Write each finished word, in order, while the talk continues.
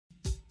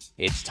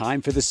It's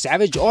time for the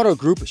Savage Auto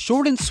Group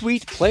Short and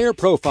Sweet Player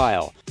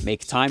Profile.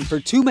 Make time for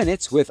 2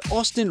 minutes with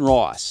Austin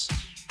Ross.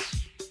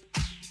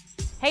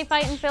 Hey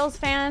Fightin' Phils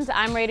fans,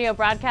 I'm radio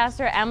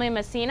broadcaster Emily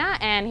Messina,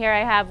 and here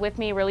I have with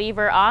me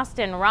reliever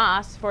Austin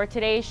Ross for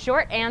today's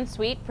Short and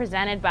Sweet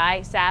presented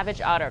by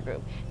Savage Auto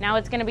Group. Now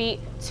it's going to be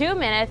 2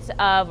 minutes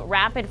of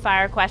rapid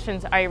fire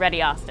questions. Are you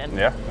ready, Austin?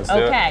 Yeah, let's do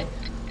it. Okay.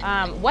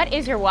 What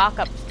is your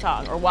walk-up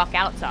song, or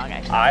walk-out song,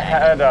 I should say? I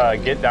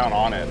had Get Down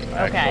On It,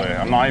 actually. Okay.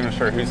 I'm not even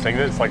sure who sings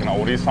it. It's like an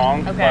oldie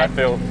song. Okay. But I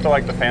feel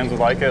like the fans would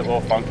like it. A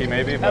little funky,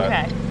 maybe. But,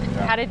 Okay.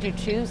 Yeah. How did you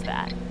choose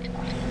that?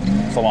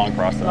 It's a long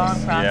process. Long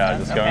process. Yeah,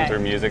 just going okay. through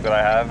music that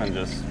I have and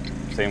just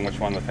seeing which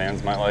one the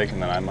fans might like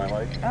and then I might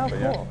like. Oh, but, cool.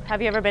 Yeah.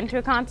 Have you ever been to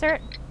a concert?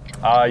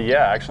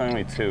 Yeah, actually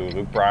only two.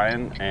 Luke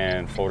Bryan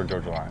and Florida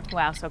Georgia Line.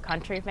 Wow, so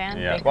country fan?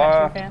 Yeah. Big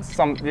country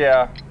fan?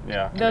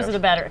 Yeah. Those are the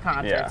better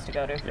concerts Yeah. to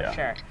go to, for Yeah.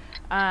 sure.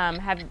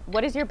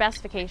 What is your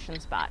best vacation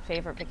spot,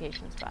 favorite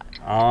vacation spot?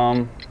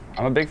 I'm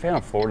a big fan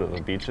of Florida.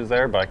 The beaches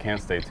there, but I can't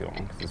stay too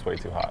long because it's way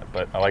too hot.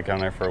 But I like going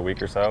there for a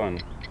week or so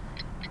and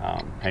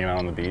hanging out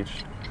on the beach,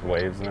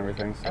 waves and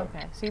everything. So.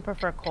 Okay, so you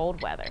prefer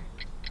cold weather?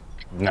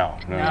 No.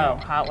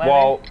 Hot weather?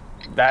 Well,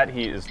 that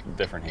heat is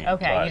different heat.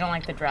 Okay, you don't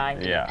like the dry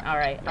heat. Yeah. All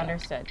right, Yeah.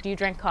 Understood. Do you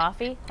drink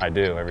coffee? I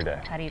do every day.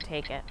 How do you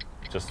take it?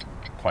 Just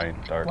plain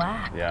dark.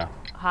 Black? Yeah.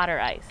 Hot or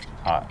iced?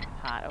 Hot.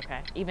 Hot, okay.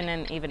 Even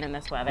in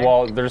this weather?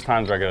 Well, there's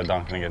times where I go to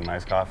Dunkin' and get a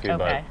nice coffee,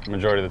 Okay. but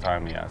majority of the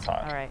time, yeah, it's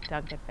hot. All right,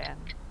 Dunkin' fan.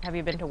 Have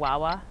you been to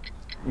Wawa?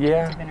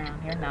 Yeah. Have you been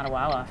around here? Not a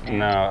Wawa fan.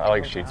 No, I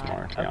like Oh, Sheets God.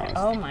 more, to be honest.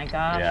 Oh my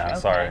gosh. Yeah, okay.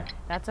 sorry.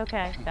 That's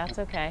okay. That's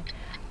okay.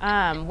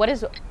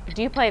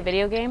 Do you play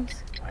video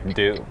games? I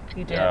do.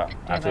 You do? Yeah, Do you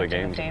after the have a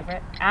game.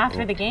 favorite?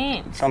 After the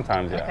games?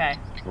 Sometimes, yeah. Okay.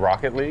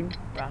 Rocket League?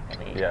 Rocket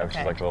League. Yeah, which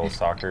is like a little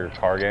soccer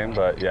car game,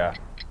 but yeah.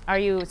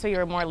 So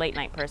you're a more late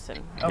night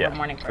person over Yeah,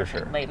 morning person? for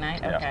sure. Late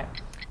night? Yeah. Okay.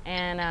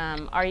 And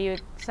are you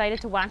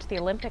excited to watch the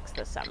Olympics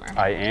this summer?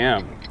 I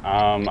am.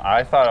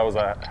 I thought I was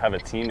have a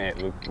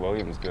teammate, Luke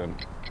Williams, going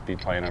to be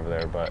playing over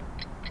there, but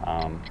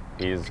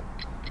he's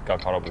got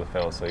caught up with the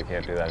Phils, so he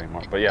can't do that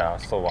anymore. But yeah, I'll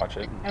still watch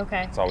it.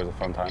 Okay. It's always a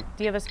fun time.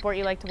 Do you have a sport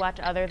you like to watch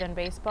other than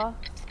baseball?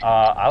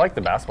 I like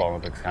the basketball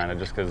Olympics kind of,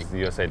 just because the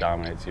USA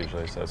dominates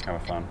usually, so it's kind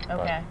of fun.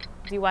 Okay.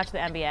 Do you watch the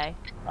NBA? Or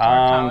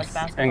But, college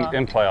basketball?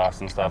 in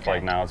playoffs and stuff, Okay.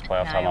 like now it's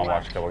playoff Now time, you I'll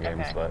watch a watch. couple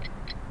games, Okay. but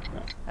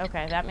yeah.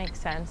 Okay, that makes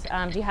sense.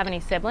 Do you have any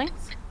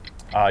siblings?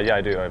 Yeah,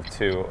 I do. I have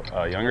two,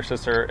 a younger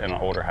sister and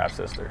an older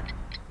half-sister.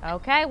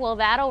 Okay, well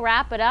that'll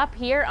wrap it up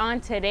here on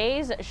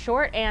today's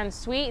Short and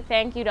Sweet.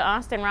 Thank you to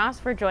Austin Ross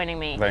for joining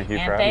me. Thank you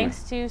for and having me.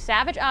 thanks to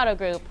Savage Auto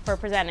Group for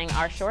presenting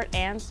our Short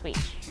and Sweet.